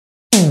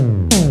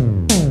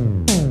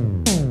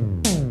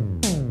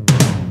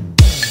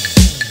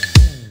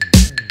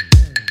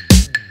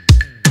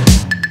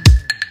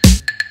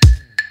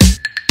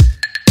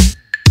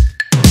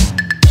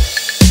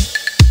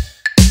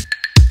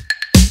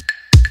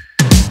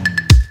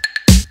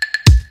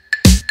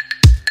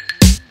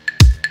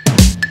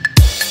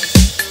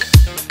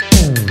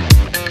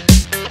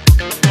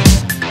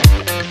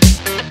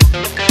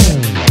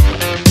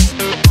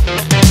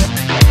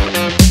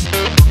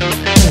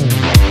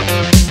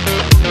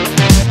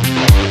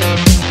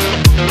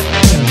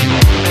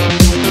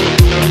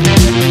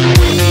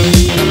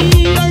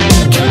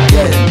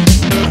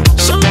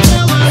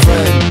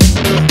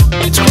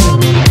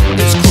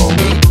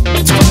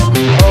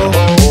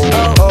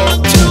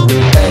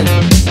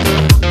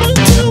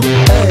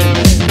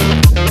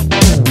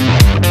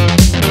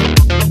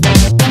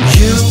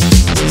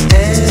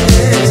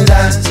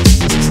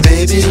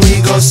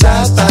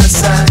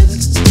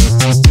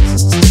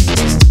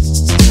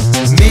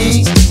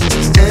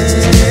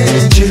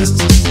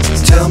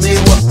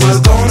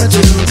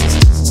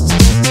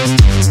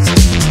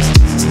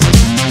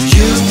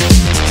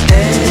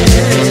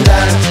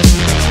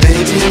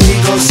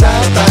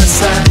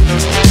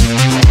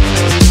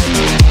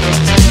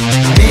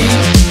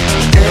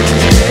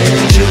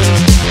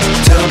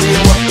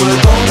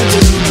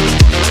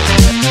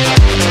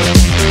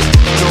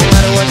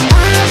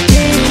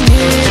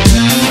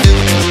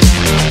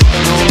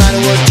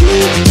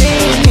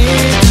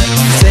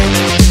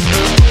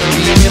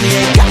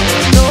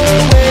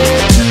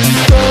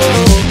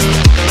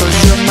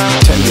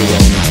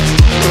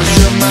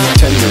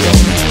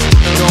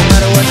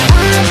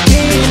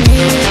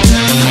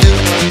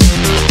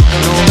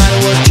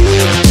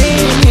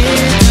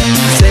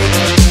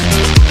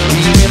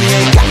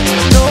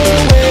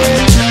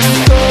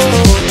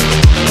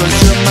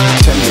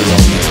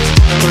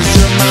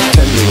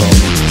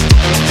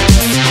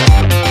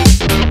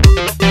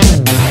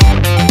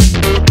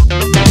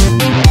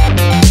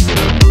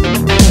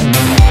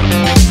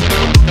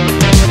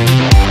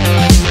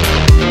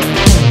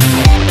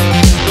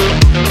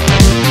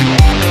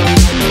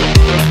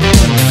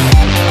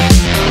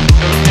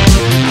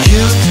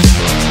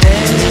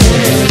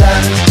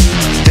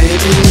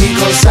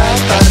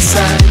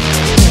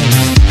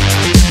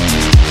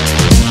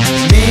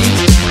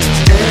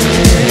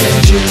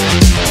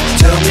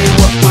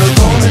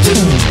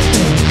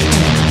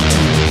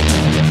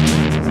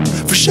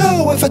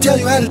tell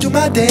you how to do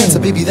my dance,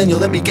 baby, then you'll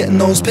let me get in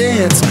those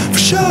pants.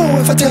 For sure,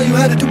 if I tell you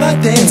how to do my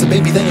dance,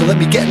 baby, then you'll let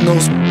me get in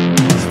those.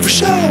 For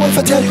sure, if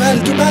I tell you how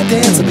to do my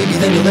dance, baby,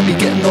 then you'll let me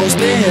get in those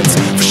pants.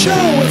 For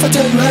sure, if I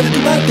tell you how to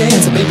do my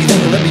dance, baby,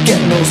 then you'll let me get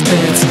in those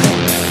pants.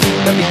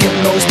 Let me get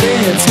in those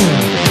pants.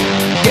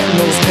 Get in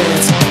those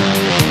pants.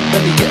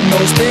 Let me get in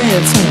those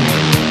pants.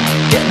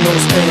 Get in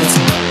those pants.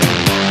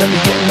 Let me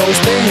get in those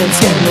pants.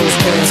 Get in those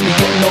pants. Let me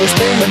get in those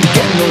pants. Let me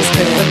get in those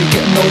pants. Let me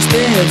get in those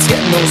pants.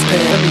 Get in those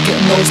pants. Let me get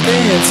in those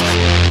pants.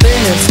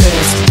 Pants,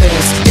 pants,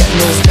 pants. Get in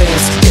those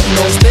pants. Get in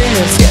those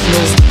pants. Get in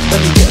those. Let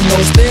me get in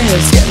those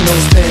pants. Get in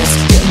those pants.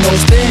 Get in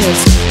those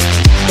pants.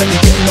 Let me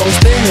get in those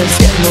pants.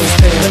 Get in those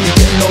pants. Let me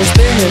get in those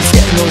pants.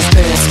 Get in those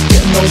pants. Get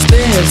in those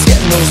pants. Get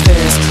in those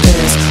pants.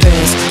 Pants,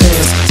 pants,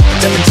 pants.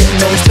 Let me get in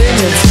those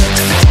pants.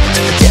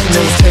 Get in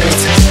those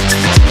pants.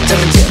 Let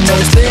me get in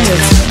those pants.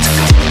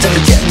 Let me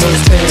get in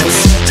those pants.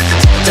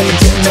 Let me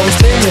get in those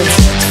pants.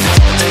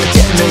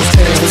 Get in those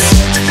pants.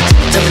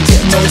 Let me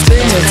get in those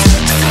pants.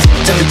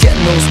 Let me get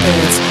in those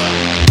pants.